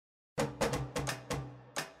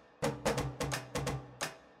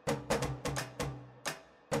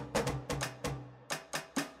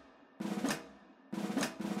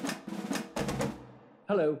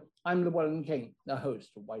Hello, I'm Llewellyn King, the host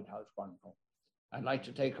of White House Chronicle. I'd like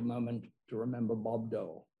to take a moment to remember Bob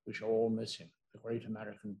Dole. We shall all miss him, a great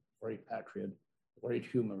American, great patriot, a great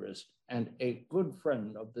humorist, and a good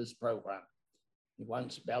friend of this program. He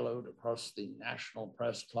once bellowed across the National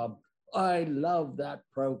Press Club, "I love that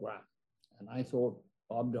program." And I thought,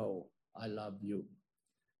 Bob Dole, I love you.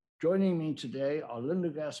 Joining me today are Linda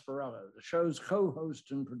Gasparello, the show's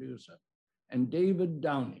co-host and producer, and David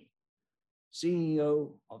Downey,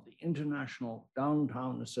 CEO of the International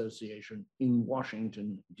Downtown Association in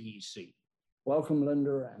Washington, D.C. Welcome,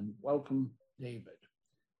 Linda, and welcome, David.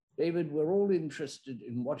 David, we're all interested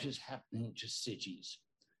in what is happening to cities.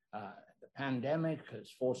 The pandemic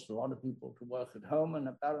has forced a lot of people to work at home, and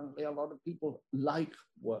apparently a lot of people like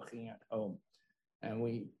working at home. And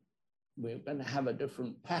we're going to have a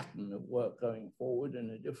different pattern of work going forward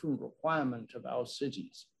and a different requirement of our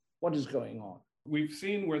cities. What is going on? We've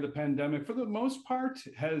seen where the pandemic, for the most part,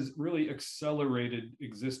 has really accelerated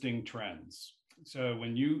existing trends. So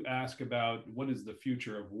when you ask about what is the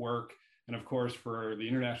future of work, and of course, for the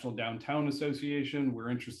International Downtown Association, we're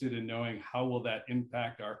interested in knowing how will that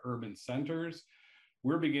impact our urban centers.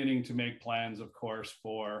 We're beginning to make plans, of course,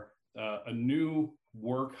 for a new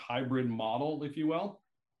work hybrid model, if you will,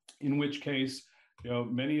 in which case,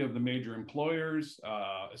 many of the major employers,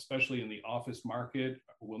 especially in the office market,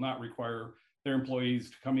 will not require their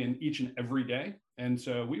employees to come in each and every day. And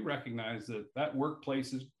so we recognize that that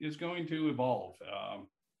workplace is going to evolve,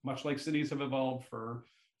 much like cities have evolved for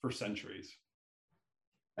centuries.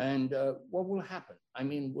 And what will happen? I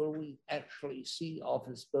mean, will we actually see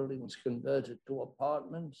office buildings converted to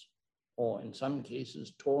apartments, or in some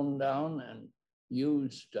cases torn down and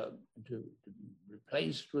used to be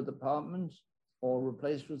replaced with apartments, or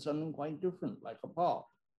replaced with something quite different, like a park?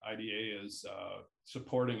 IDA is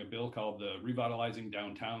supporting a bill called the Revitalizing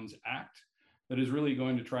Downtowns Act that is really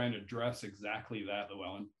going to try and address exactly that,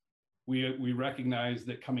 Llewellyn. We recognize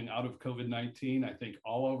that coming out of COVID-19, I think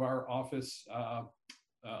all of our offices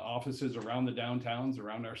around the downtowns,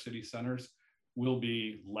 around our city centers, will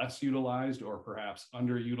be less utilized or perhaps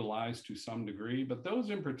underutilized to some degree. But those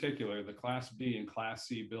in particular, the Class B and Class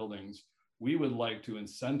C buildings, we would like to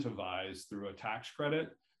incentivize through a tax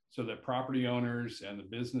credit so that property owners and the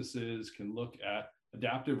businesses can look at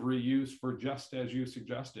adaptive reuse for, just as you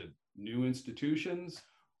suggested, new institutions,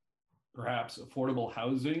 perhaps affordable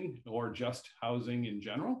housing or just housing in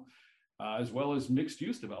general, as well as mixed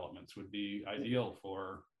use developments would be ideal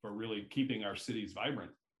for really keeping our cities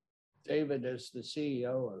vibrant. David, as the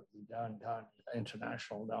CEO of the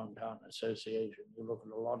International Downtown Association, you look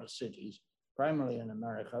at a lot of cities, primarily in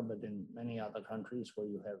America, but in many other countries where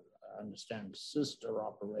you have, I understand, sister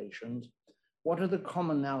operations. What are the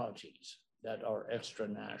commonalities that are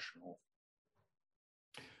extra-national?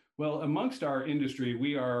 Well, amongst our industry,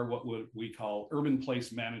 we are what we call urban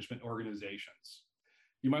place management organizations.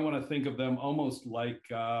 You might want to think of them almost like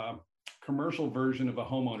a commercial version of a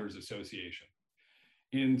homeowners association.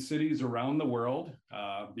 In cities around the world,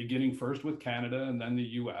 beginning first with Canada and then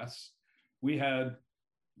the US, we had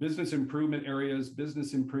business improvement areas,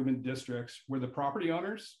 business improvement districts where the property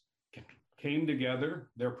owners came together.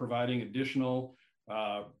 They're providing additional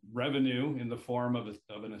revenue in the form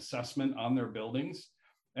of an assessment on their buildings.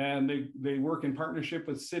 And they work in partnership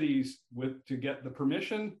with cities to get the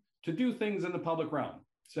permission to do things in the public realm.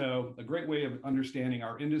 So a great way of understanding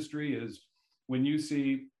our industry is when you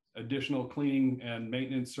see additional cleaning and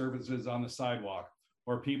maintenance services on the sidewalk,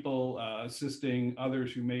 or people assisting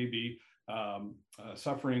others who may be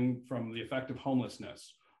suffering from the effect of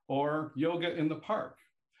homelessness, or yoga in the park.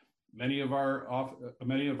 Many of our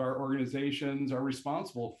organizations are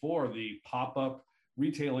responsible for the pop-up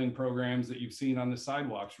retailing programs that you've seen on the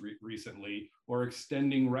sidewalks recently, or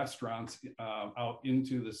extending restaurants out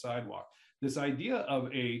into the sidewalk. This idea of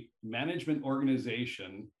a management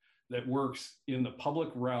organization that works in the public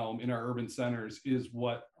realm in our urban centers is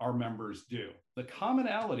what our members do. The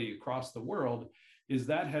commonality across the world is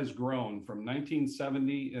that has grown from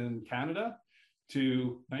 1970 in Canada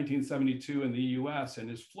to 1972 in the US and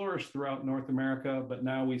has flourished throughout North America, but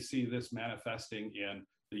now we see this manifesting in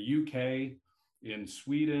the UK, in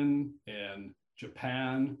Sweden, in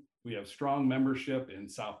Japan. We have strong membership in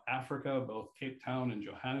South Africa, both Cape Town and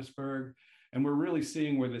Johannesburg. And we're really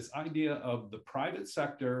seeing where this idea of the private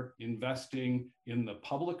sector investing in the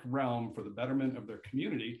public realm for the betterment of their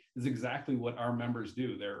community is exactly what our members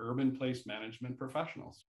do. They're urban place management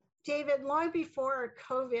professionals. David, long before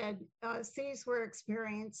COVID, cities were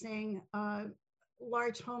experiencing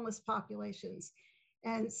large homeless populations,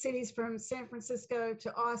 and cities from San Francisco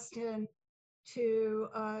to Austin to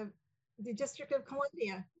the District of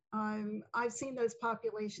Columbia I've seen those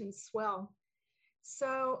populations swell.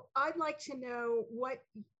 So I'd like to know what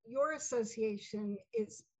your association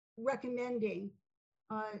is recommending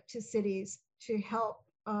to cities to help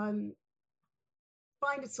find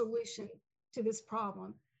a solution to this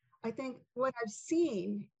problem. I think what I've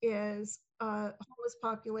seen is homeless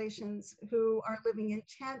populations who are living in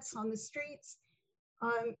tents on the streets,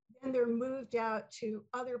 and they're moved out to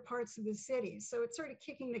other parts of the city. So it's sort of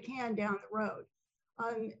kicking the can down the road.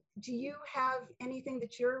 Do you have anything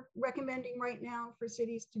that you're recommending right now for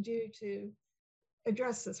cities to do to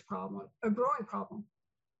address this problem, a growing problem?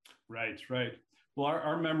 Right, right. Well,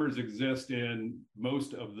 our members exist in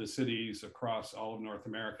most of the cities across all of North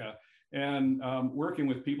America. And working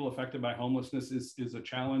with people affected by homelessness is a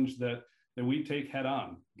challenge that we take head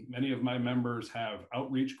on. Many of my members have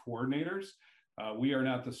outreach coordinators. We are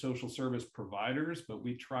not the social service providers, but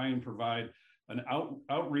we try and provide an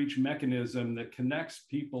outreach mechanism that connects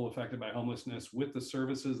people affected by homelessness with the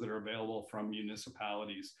services that are available from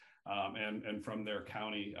municipalities and from their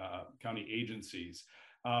county agencies.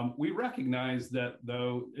 We recognize that,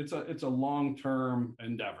 though, it's a long-term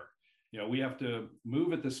endeavor. You know, we have to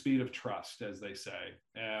move at the speed of trust, as they say,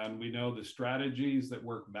 and we know the strategies that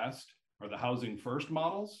work best are the housing first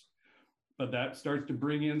models, but that starts to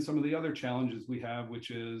bring in some of the other challenges we have,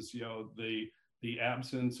 which is, you know, the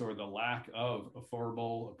absence or the lack of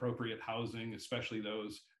affordable, appropriate housing, especially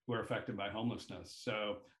those who are affected by homelessness.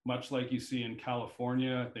 So much like you see in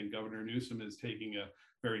California, I think Governor Newsom is taking a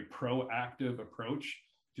very proactive approach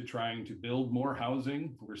to trying to build more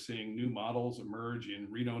housing. We're seeing new models emerge in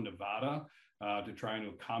Reno, Nevada, to trying to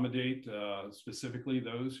accommodate specifically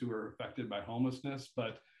those who are affected by homelessness.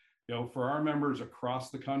 But you know, for our members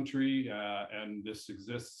across the country, and this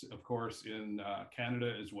exists, of course, in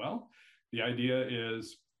Canada as well, the idea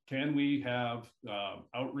is, can we have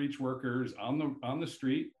outreach workers on the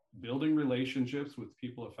street, building relationships with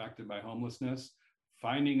people affected by homelessness,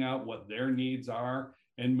 finding out what their needs are,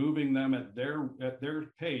 and moving them at their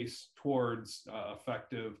pace towards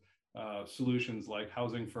effective solutions like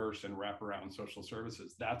housing first and wraparound social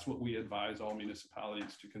services. That's what we advise all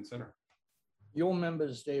municipalities to consider. Your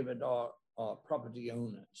members, David, are property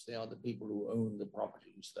owners. They are the people who own the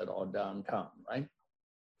properties that are downtown, right?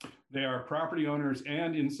 They are property owners,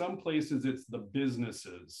 and in some places it's the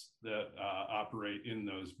businesses that operate in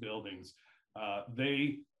those buildings.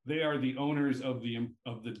 They are the owners of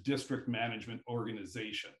the district management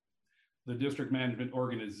organization. The district management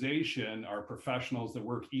organization are professionals that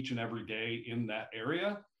work each and every day in that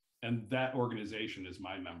area, and that organization is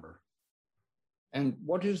my member. And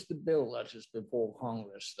what is the bill that is before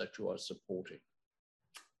Congress that you are supporting?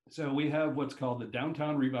 So we have what's called the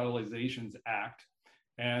Downtown Revitalizations Act,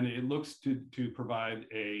 and it looks to provide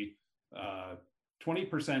a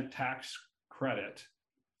 20% tax credit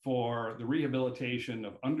for the rehabilitation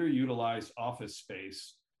of underutilized office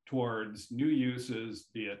space towards new uses,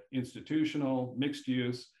 be it institutional, mixed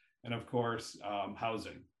use, and of course,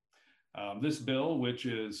 housing. This bill, which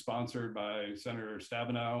is sponsored by Senator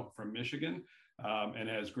Stabenow from Michigan, and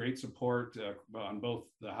has great support on both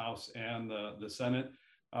the House and the Senate,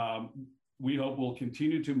 we hope will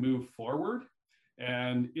continue to move forward.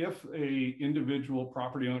 And if an individual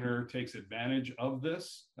property owner takes advantage of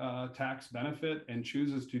this tax benefit and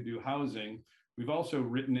chooses to do housing, we've also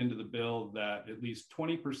written into the bill that at least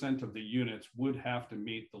 20% of the units would have to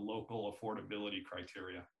meet the local affordability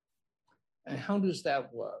criteria. And how does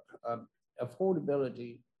that work?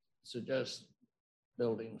 Affordability suggests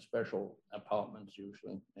building special apartments,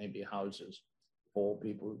 usually maybe houses, for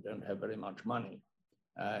people who don't have very much money.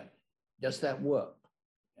 Does that work?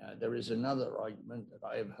 There is another argument that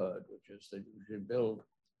I have heard, which is that you should build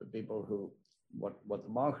for people who, what the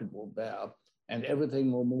market will bear, and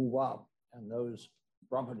everything will move up, and those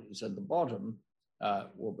properties at the bottom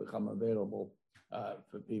will become available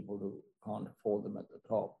for people who can't afford them at the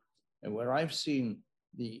top. And where I've seen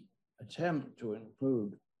the attempt to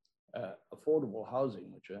include affordable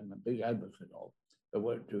housing, which I'm a big advocate of,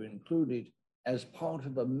 but to include it as part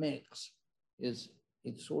of a mix is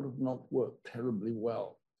it's sort of not worked terribly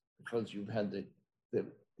well, because you've had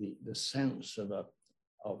the sense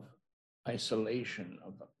of isolation,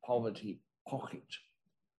 of a poverty pocket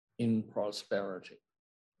in prosperity.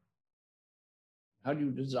 How do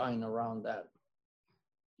you design around that?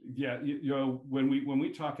 Yeah, you know, when we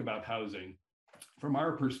talk about housing, from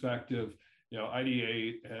our perspective, you know,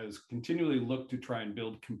 IDA has continually looked to try and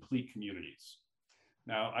build complete communities.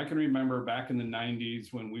 Now, I can remember back in the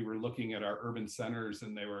 90s when we were looking at our urban centers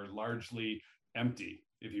and they were largely empty.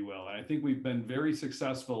 if you will. And I think we've been very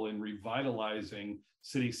successful in revitalizing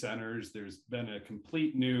city centers. There's been a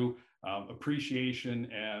complete new appreciation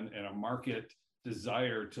and a market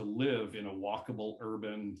desire to live in a walkable,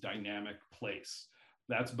 urban, dynamic place.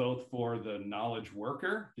 That's both for the knowledge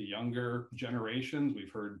worker, the younger generations.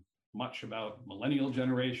 We've heard much about millennial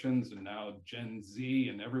generations and now Gen Z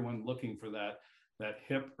and everyone looking for that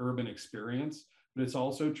hip urban experience. But it's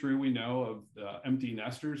also true, we know, of empty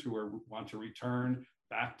nesters who want to return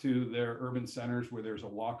back to their urban centers where there's a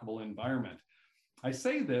walkable environment. I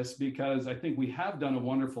say this because I think we have done a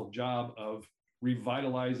wonderful job of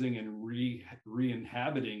revitalizing and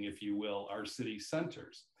re-inhabiting, if you will, our city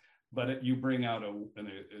centers. But you bring out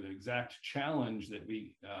an exact challenge that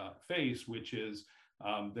we face, which is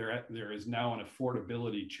there is now an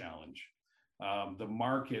affordability challenge. The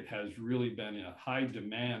market has really been in a high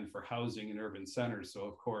demand for housing in urban centers. So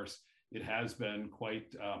of course, it has been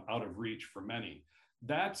quite out of reach for many.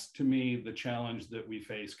 That's, to me, the challenge that we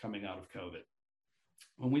face coming out of COVID.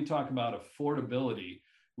 When we talk about affordability,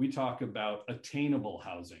 we talk about attainable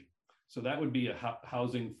housing. So that would be a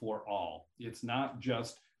housing for all. It's not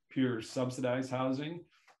just pure subsidized housing.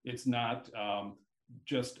 It's not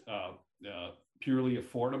just purely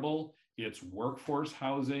affordable. It's workforce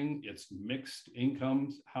housing, it's mixed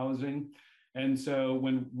incomes housing. And so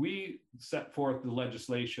when we set forth the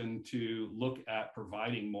legislation to look at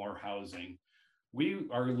providing more housing, we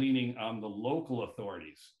are leaning on the local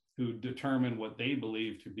authorities who determine what they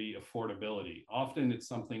believe to be affordability. Often it's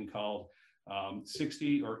something called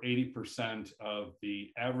 60 or 80% of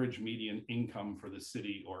the average median income for the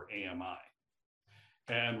city, or AMI.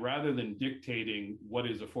 And rather than dictating what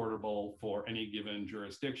is affordable for any given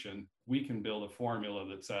jurisdiction, we can build a formula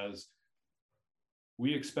that says,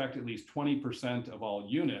 we expect at least 20% of all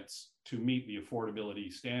units to meet the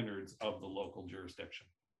affordability standards of the local jurisdiction.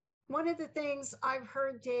 One of the things I've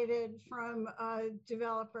heard, David, from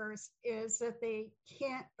developers is that they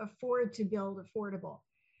can't afford to build affordable,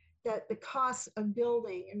 that the costs of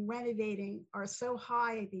building and renovating are so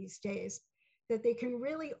high these days that they can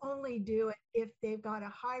really only do it if they've got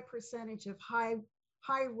a high percentage of high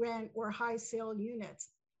rent or high sale units,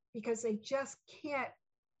 because they just can't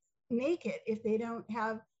make it if they don't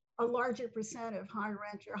have a larger percent of high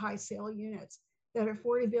rent or high sale units. That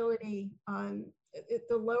affordability,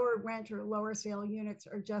 the lower rent or lower sale units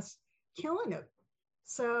are just killing them.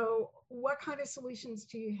 So what kind of solutions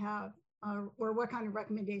do you have, or what kind of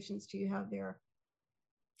recommendations do you have there?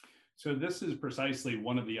 So this is precisely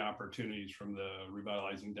one of the opportunities from the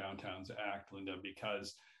Revitalizing Downtowns Act, Linda,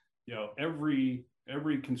 because every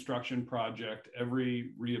construction project,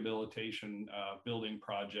 every rehabilitation building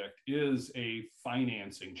project is a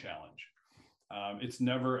financing challenge. It's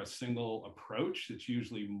never a single approach. It's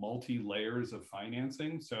usually multi-layers of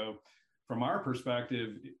financing. So from our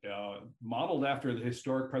perspective, modeled after the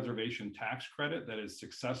historic preservation tax credit that has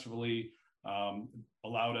successfully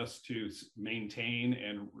allowed us to maintain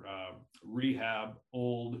and rehab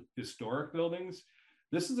old historic buildings,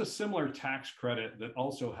 this is a similar tax credit that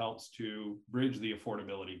also helps to bridge the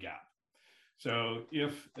affordability gap. So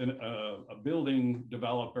if a building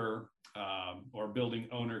developer or building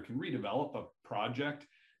owner can redevelop a project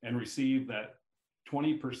and receive that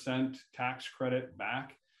 20% tax credit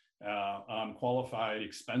back on qualified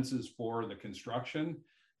expenses for the construction,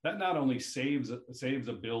 that not only saves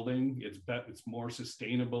a building, it's more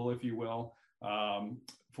sustainable, if you will,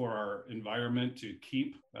 for our environment to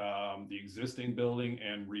keep the existing building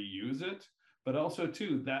and reuse it, but also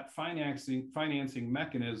too, that financing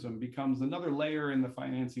mechanism becomes another layer in the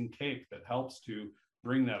financing cake that helps to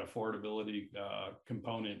bring that affordability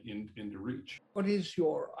component into reach. What is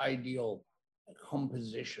your ideal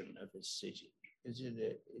composition of a city? Do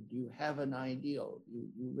you have an ideal?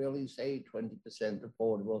 You really say 20%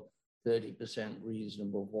 affordable, 30%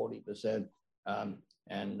 reasonable, 40%,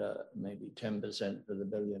 and maybe 10% for the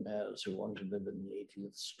billionaires who want to live in the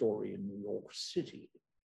 80th story in New York City.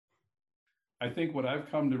 I think what I've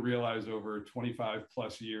come to realize over 25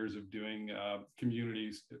 plus years of doing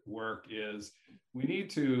communities work is we need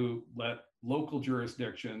to let local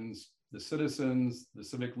jurisdictions, the citizens, the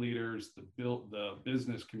civic leaders, the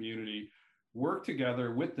business community work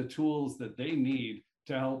together with the tools that they need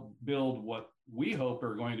to help build what we hope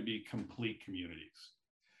are going to be complete communities.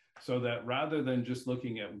 So that rather than just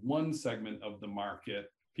looking at one segment of the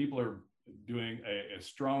market, people are doing a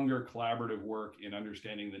stronger collaborative work in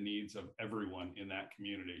understanding the needs of everyone in that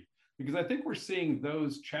community. Because I think we're seeing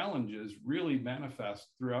those challenges really manifest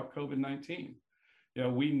throughout COVID-19.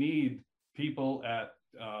 We need people at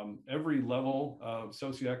every level of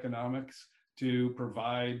socioeconomics to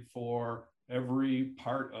provide for every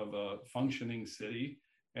part of a functioning city.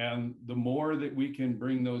 And the more that we can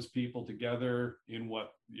bring those people together in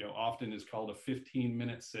what often is called a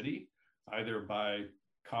 15-minute city, either by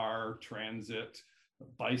car, transit,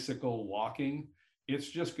 bicycle, walking, it's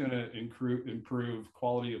just going to improve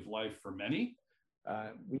quality of life for many.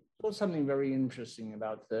 We saw something very interesting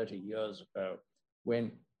about 30 years ago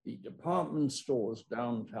when the department stores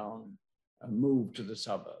downtown moved to the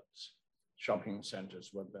suburbs. Shopping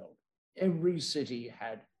centers were built. Every city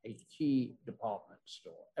had a key department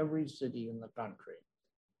store, every city in the country.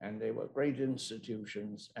 And they were great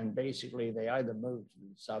institutions. And basically, they either moved to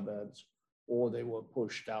the suburbs or they were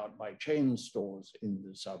pushed out by chain stores in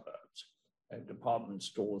the suburbs, department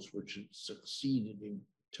stores which had succeeded in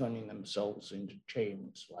turning themselves into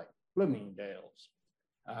chains like Bloomingdale's.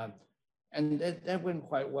 And that went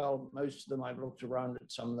quite well. Most of them, I've looked around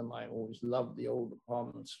at some of them. I always loved the old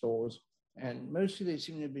department stores. And mostly they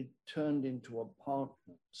seem to be turned into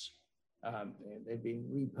apartments. They've been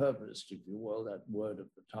repurposed, if you will, that word of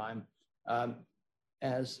the time,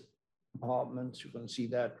 as apartments. You can see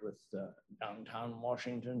that with downtown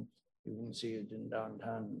Washington. You can see it in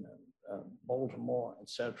downtown Baltimore,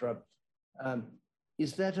 etc.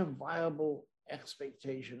 Is that a viable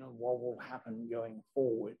expectation of what will happen going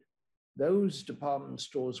forward? Those department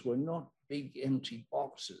stores were not big empty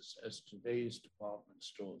boxes as today's department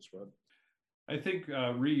stores were. I think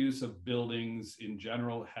reuse of buildings in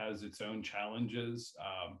general has its own challenges.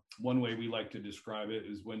 One way we like to describe it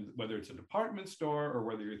is whether it's a department store or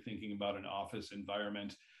whether you're thinking about an office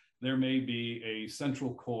environment, there may be a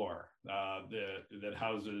central core that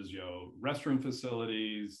houses restroom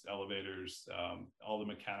facilities, elevators, all the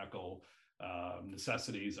mechanical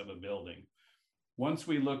necessities of a building. Once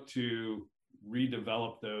we look to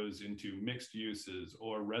redevelop those into mixed uses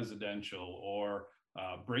or residential or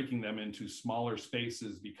breaking them into smaller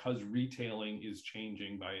spaces because retailing is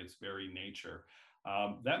changing by its very nature.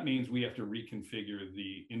 That means we have to reconfigure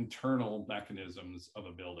the internal mechanisms of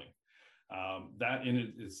a building. That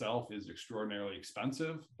in itself is extraordinarily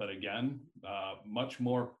expensive, but again, much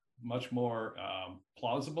more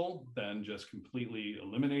plausible than just completely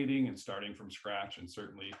eliminating and starting from scratch, and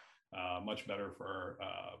certainly much better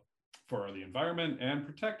for the environment and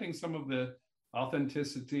protecting some of the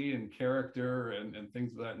authenticity and character and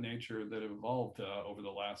things of that nature that have evolved over the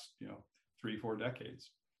last 3-4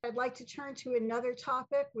 decades. I'd like to turn to another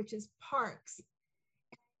topic, which is parks.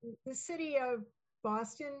 The city of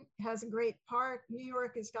Boston has a great park. New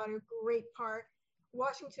York has got a great park.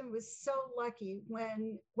 Washington was so lucky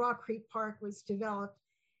when Rock Creek Park was developed.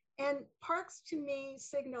 And parks to me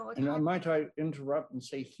signal. And might I interrupt and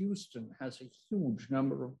say Houston has a huge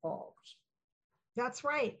number of parks. That's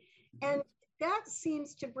right. And that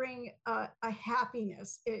seems to bring a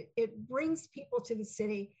happiness. It brings people to the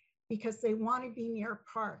city because they want to be near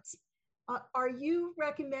parks. Are you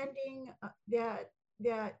recommending that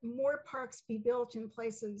more parks be built in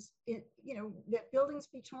places, that buildings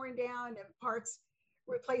be torn down and parks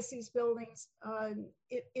replace these buildings?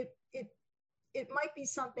 It might be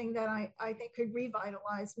something that I think could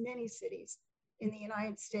revitalize many cities in the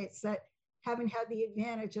United States that haven't had the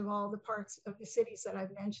advantage of all the parks of the cities that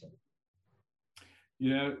I've mentioned.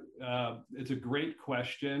 It's a great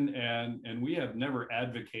question, and we have never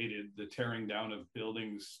advocated the tearing down of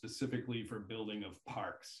buildings specifically for building of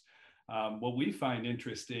parks. What we find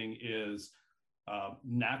interesting is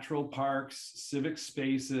natural parks, civic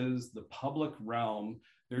spaces, the public realm.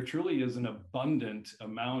 There truly is an abundant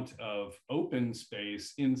amount of open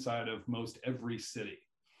space inside of most every city.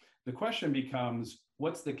 The question becomes,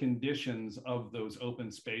 what's the conditions of those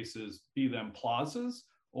open spaces, be them plazas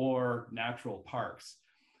or natural parks?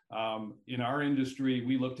 In our industry,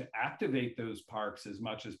 we look to activate those parks as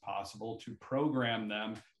much as possible, to program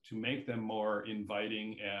them, to make them more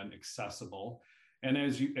inviting and accessible. And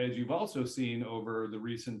as you've also seen over the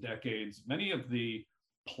recent decades, many of the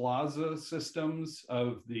plaza systems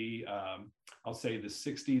of the, I'll say the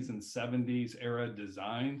 60s and 70s era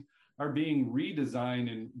design are being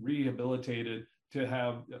redesigned and rehabilitated to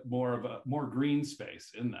have more green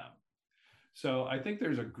space in them. So I think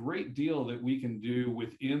there's a great deal that we can do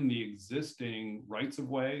within the existing rights of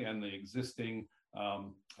way and the existing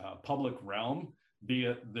public realm, be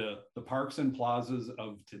it the parks and plazas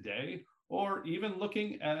of today, or even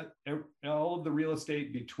looking at all of the real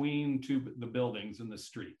estate between the buildings and the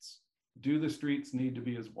streets. Do the streets need to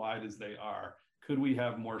be as wide as they are? Could we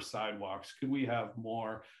have more sidewalks? Could we have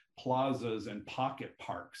more plazas and pocket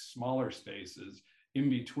parks, smaller spaces in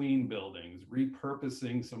between buildings,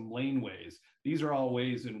 repurposing some laneways? These are all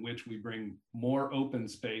ways in which we bring more open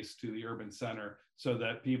space to the urban center so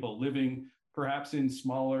that people living perhaps in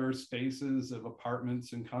smaller spaces of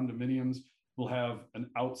apartments and condominiums will have an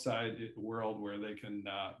outside world where they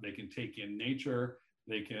can take in nature,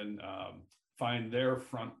 they can find their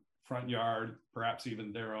front yard, perhaps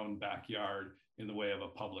even their own backyard in the way of a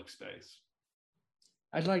public space.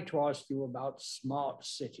 I'd like to ask you about smart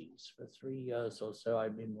cities. For 3 years or so,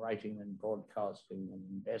 I've been writing and broadcasting and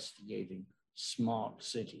investigating smart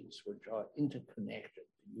cities, which are interconnected,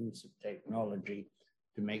 the use of technology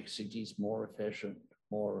to make cities more efficient,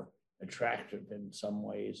 more attractive in some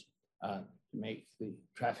ways, to make the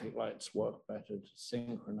traffic lights work better, to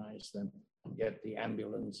synchronize them, to get the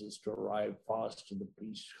ambulances to arrive faster, the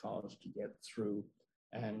police cars to get through,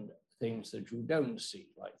 and things that you don't see,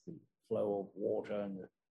 like the flow of water and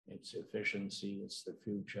its efficiency, it's the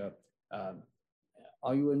future.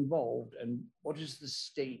 Are you involved? And what is the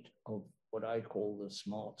state of what I call the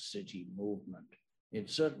smart city movement?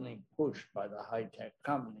 It's certainly pushed by the high-tech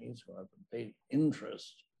companies who have a big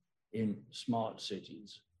interest in smart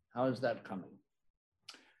cities. How is that coming?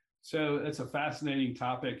 So it's a fascinating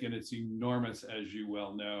topic, and it's enormous, as you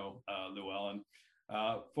well know, Llewellyn.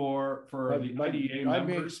 For the IDA members, I'd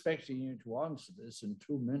be expecting you to answer this in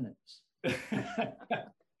 2 minutes.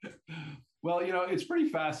 Well, it's pretty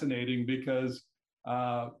fascinating because,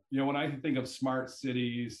 when I think of smart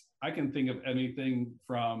cities, I can think of anything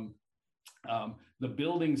from the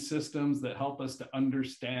building systems that help us to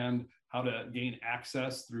understand how to gain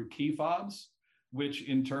access through key fobs, which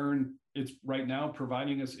in turn, it's right now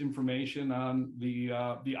providing us information on the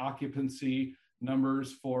occupancy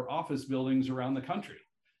numbers for office buildings around the country,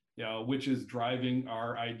 which is driving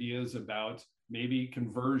our ideas about maybe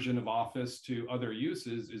conversion of office to other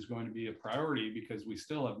uses is going to be a priority, because we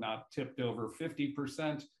still have not tipped over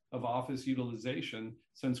 50% of office utilization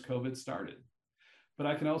since COVID started. But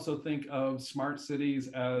I can also think of smart cities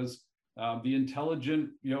as the intelligent,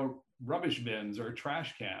 rubbish bins or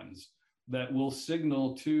trash cans that will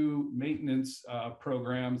signal to maintenance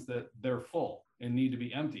programs that they're full and need to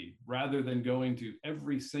be emptied, rather than going to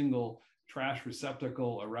every single trash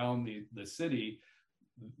receptacle around the city.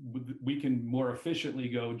 We can more efficiently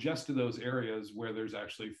go just to those areas where there's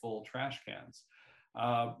actually full trash cans.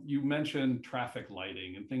 You mentioned traffic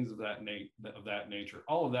lighting and things of that nature.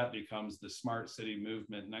 All of that becomes the smart city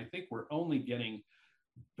movement. And I think we're only getting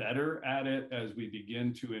better at it as we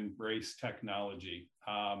begin to embrace technology.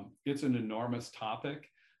 It's an enormous topic.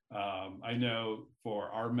 I know for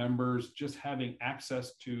our members, just having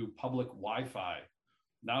access to public Wi-Fi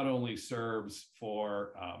not only serves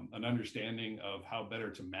for an understanding of how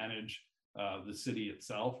better to manage the city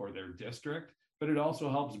itself or their district, but it also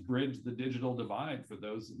helps bridge the digital divide for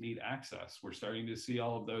those that need access. We're starting to see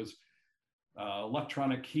all of those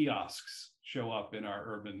electronic kiosks show up in our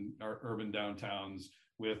urban downtowns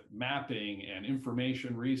with mapping and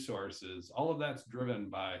information resources. All of that's driven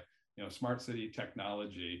by smart city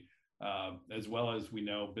technology, as well as we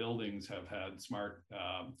know buildings have had smart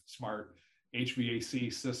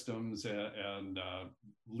HVAC systems and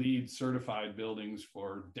LEED certified buildings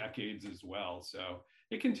for decades as well. So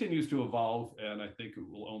it continues to evolve, and I think it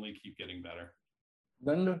will only keep getting better.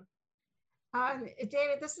 Linda?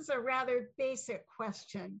 David, this is a rather basic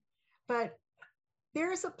question, but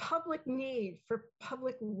there's a public need for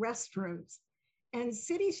public restrooms, and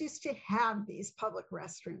cities used to have these public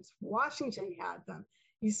restrooms. Washington had them.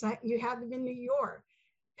 You had them in New York.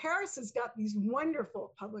 Paris has got these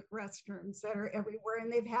wonderful public restrooms that are everywhere,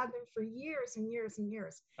 and they've had them for years and years and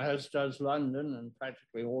years. As does London, and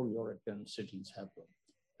practically all European cities have them.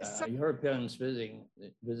 Europeans visiting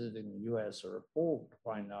the US are appalled to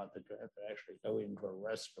find out that you have to actually go into a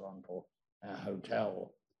restaurant or a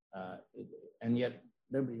hotel, and yet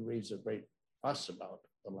nobody reads a great fuss about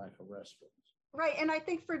the lack of restrooms. Right, and I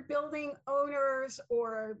think for building owners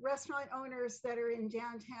or restaurant owners that are in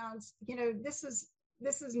downtowns, this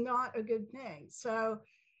is not a good thing. So,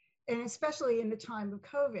 and especially in the time of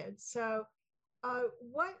COVID. So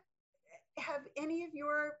what have any of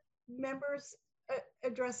your members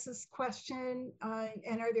addressed this question?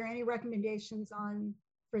 And are there any recommendations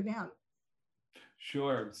for them?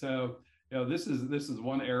 Sure. So, this is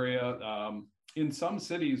one area in some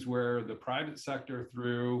cities where the private sector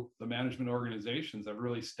through the management organizations have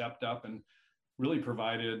really stepped up and really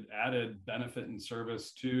provided added benefit and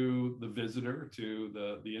service to the visitor, to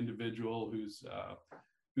the individual who's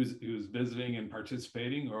visiting and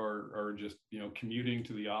participating, or just commuting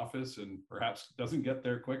to the office and perhaps doesn't get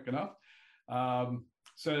there quick enough.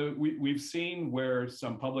 So we've seen where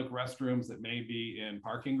some public restrooms that may be in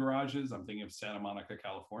parking garages, I'm thinking of Santa Monica,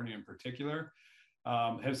 California in particular,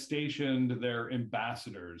 have stationed their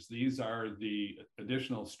ambassadors. These are the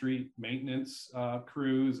additional street maintenance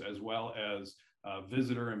crews, as well as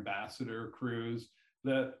visitor ambassador crews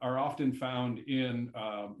that are often found in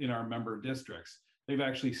our member districts. They've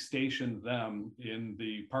actually stationed them in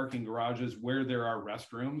the parking garages where there are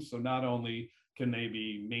restrooms. So not only can they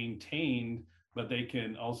be maintained, but they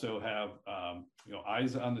can also have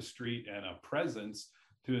eyes on the street and a presence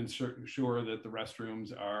to ensure that the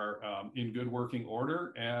restrooms are in good working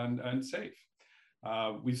order and safe.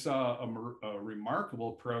 We saw a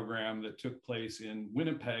remarkable program that took place in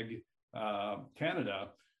Winnipeg, Canada,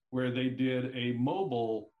 where they did a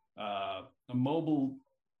mobile,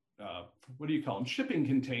 what do you call them, shipping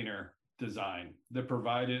container design that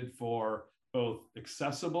provided for both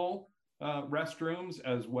accessible restrooms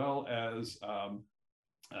as well as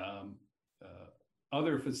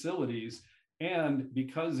other facilities. And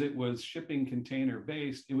because it was shipping container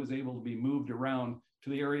based, it was able to be moved around to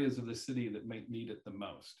the areas of the city that might need it the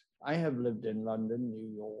most. I have lived in London, New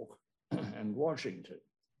York, and Washington,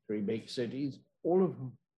 3 big cities, all of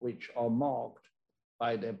which are marked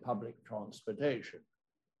by their public transportation.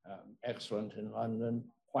 Excellent in London,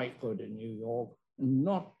 quite good in New York,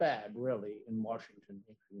 not bad really in Washington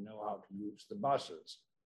if you know how to use the buses.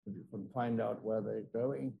 If you can find out where they're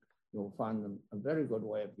going, you'll find them a very good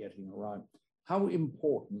way of getting around. How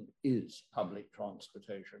important is public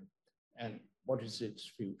transportation and what is its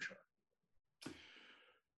future?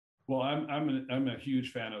 Well, I'm a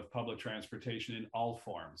huge fan of public transportation in all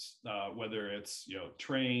forms, whether it's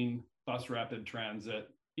train, bus rapid transit,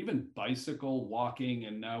 even bicycle, walking,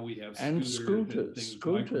 and now we have scooters.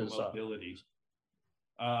 Mobility.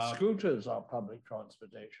 Scooters are public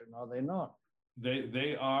transportation, are they not?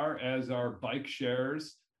 They are, as are bike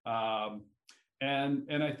shares, and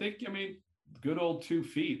I think good old 2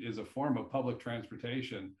 feet is a form of public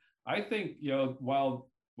transportation. I think while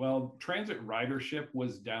transit ridership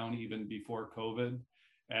was down even before COVID,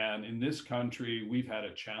 and in this country we've had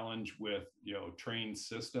a challenge with train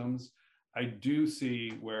systems, I do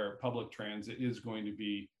see where public transit is going to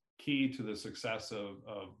be key to the success of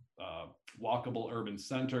walkable urban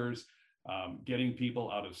centers, getting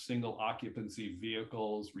people out of single occupancy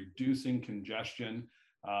vehicles, reducing congestion,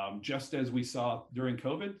 just as we saw during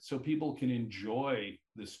COVID, so people can enjoy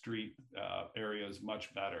the street areas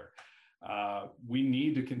much better. We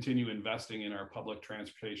need to continue investing in our public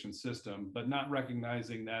transportation system, but not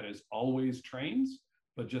recognizing that as always trains,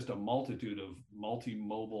 but just a multitude of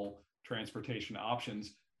multimodal transportation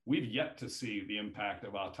options. We've yet to see the impact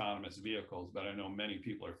of autonomous vehicles, but I know many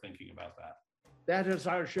people are thinking about that. That is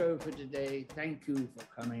our show for today. Thank you for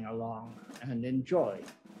coming along and enjoy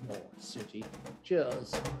your city.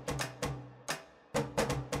 Cheers.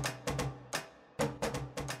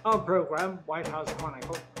 Our program, White House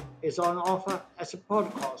Chronicle, is on offer as a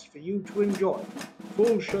podcast for you to enjoy.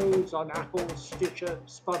 Full shows on Apple, Stitcher,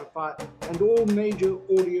 Spotify, and all major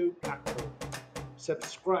audio platforms.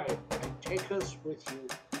 Subscribe and take us with you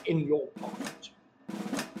in your pocket.